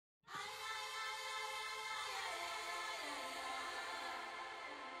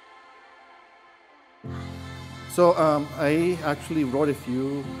So I actually wrote a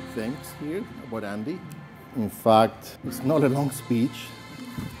few things here about Andy. In fact, it's not a long speech.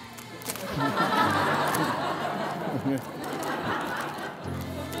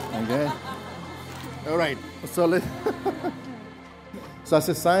 Okay. All right. So so as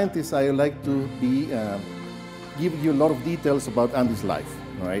a scientist, I like to give you a lot of details about Andy's life.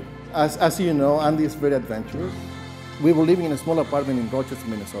 Right. As you know, Andy is very adventurous. We were living in a small apartment in Rochester,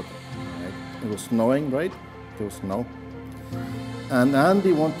 Minnesota. Right? It was snowing, right? There was snow. And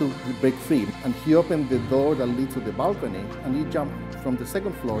Andy wanted to break free, and he opened the door that leads to the balcony, and he jumped from the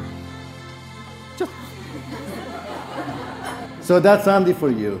second floor. Just. So that's Andy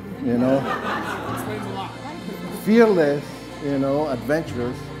for you, you know. Explains a lot. Fearless, you know,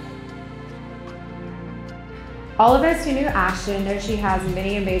 adventurous. All of us who knew Ashton know she has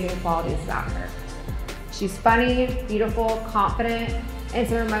many amazing qualities about her. She's funny, beautiful, confident, and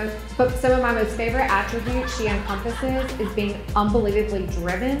some of my most favorite attributes she encompasses is being unbelievably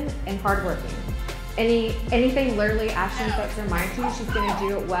driven and hardworking. Anything literally Ashton sets her mind to, she's gonna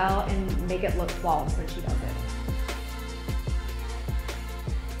do it well and make it look flawless when she does it.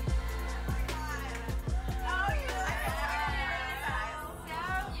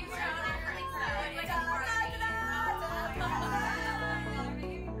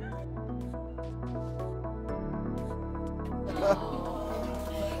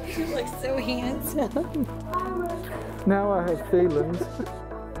 You look so handsome. Now I have feelings.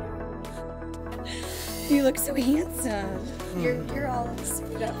 You look so handsome. You're all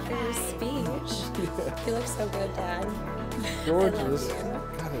screwed up for your speech. Yeah. You look so good, Dad. Gorgeous.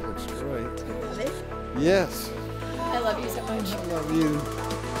 God, it looks great. You love it? Yes. I love you so much. I love you.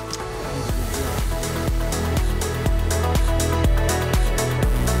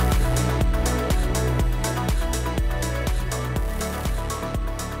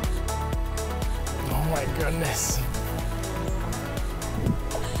 Oh my goodness.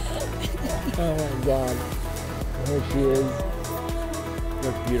 Oh my God. There she is. You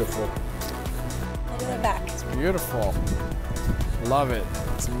look beautiful. Look at the back. It's beautiful. Love it.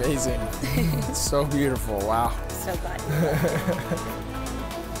 It's amazing. It's so beautiful. Wow. So glad.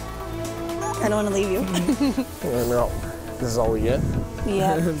 I don't want to leave you. This is all we get?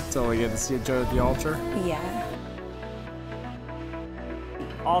 Yeah. That's all we get to see each other at the altar? Yeah.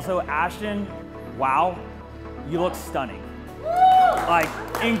 Also, Ashton, wow, you look stunning. Like,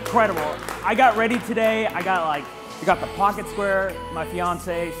 incredible. I got ready today, I got the pocket square. My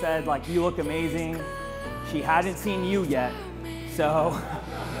fiance said, like, you look amazing. She hadn't seen you yet, so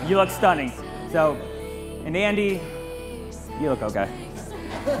you look stunning. So, and Andy, you look okay.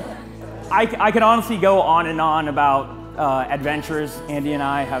 I could honestly go on and on about adventures Andy and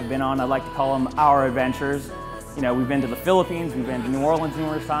I have been on. I like to call them our adventures. You know, we've been to the Philippines, we've been to New Orleans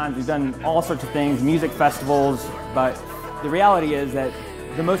numerous times, we've done all sorts of things, music festivals, but the reality is that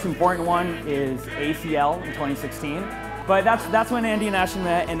the most important one is ACL in 2016. But that's when Andy and Ashton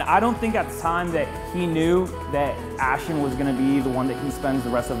met, and I don't think at the time that he knew that Ashton was gonna be the one that he spends the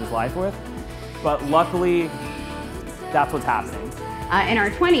rest of his life with. But luckily, that's what's happening. In our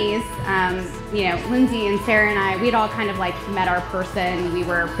 20s, you know, Lindsay and Sarah and I, we'd all kind of like met our person. We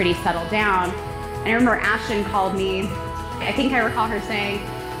were pretty settled down. And I remember Ashton called me. I think I recall her saying,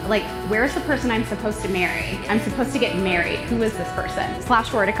 like, where's the person I'm supposed to marry? I'm supposed to get married. Who is this person? Flash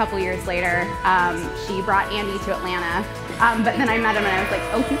forward a couple years later, she brought Andy to Atlanta. But then I met him and I was like,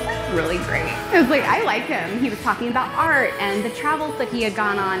 oh, he's like really great. I was like, I like him. He was talking about art and the travels that he had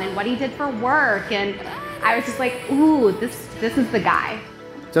gone on and what he did for work. And I was just like, ooh, this is the guy.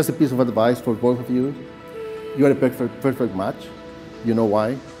 Just a piece of advice for both of you. You are a perfect match. You know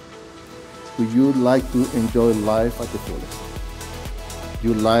why? You like to enjoy life at the fullest.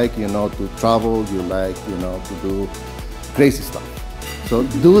 You like, you know, to travel. You like, you know, to do crazy stuff. So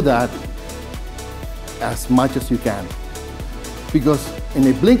do that as much as you can. Because in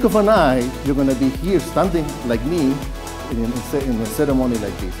a blink of an eye, you're going to be here standing like me in a ceremony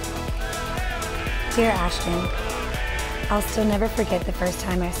like this. Dear Ashton, I'll still never forget the first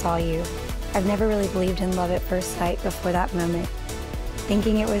time I saw you. I've never really believed in love at first sight before that moment,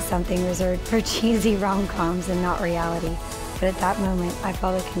 thinking it was something reserved for cheesy rom-coms and not reality. But at that moment, I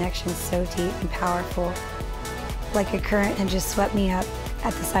felt a connection so deep and powerful, like a current had just swept me up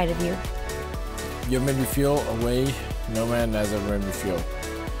at the sight of you. You made me feel a way no man has ever made me feel.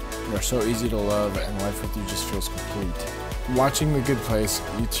 You are so easy to love, and life with you just feels complete. Watching The Good Place,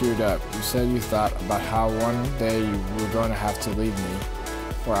 you teared up. You said you thought about how one day you were going to have to leave me,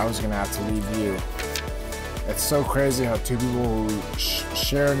 or I was going to have to leave you. It's so crazy how two people who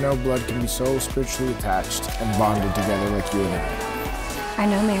share no blood can be so spiritually attached and bonded together like you and I. I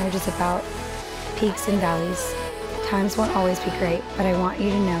know marriage is about peaks and valleys. Times won't always be great, but I want you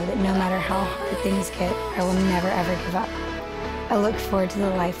to know that no matter how hard things get, I will never ever give up. I look forward to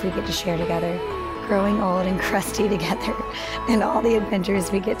the life we get to share together, growing old and crusty together, and all the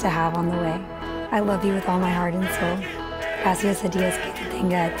adventures we get to have on the way. I love you with all my heart and soul. Gracias a Dios que te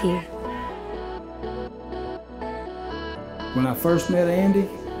tenga a ti. When I first met Andy,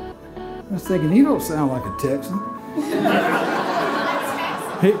 I was thinking, he don't sound like a Texan.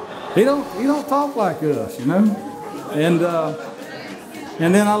 he don't talk like us, you know? And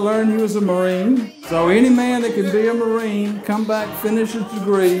then I learned he was a Marine. So any man that can be a Marine, come back, finish his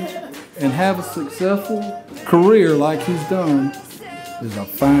degree, and have a successful career like he's done is a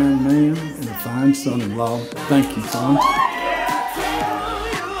fine man and a fine son-in-law. Thank you, son.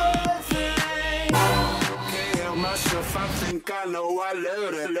 I think I know I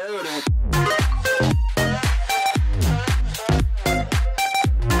love it.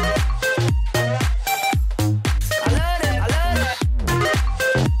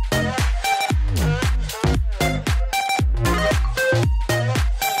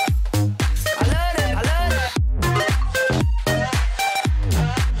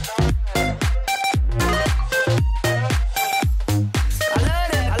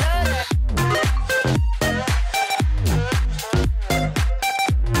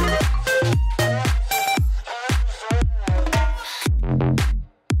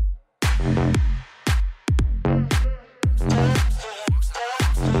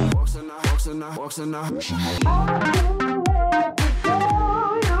 Walks in the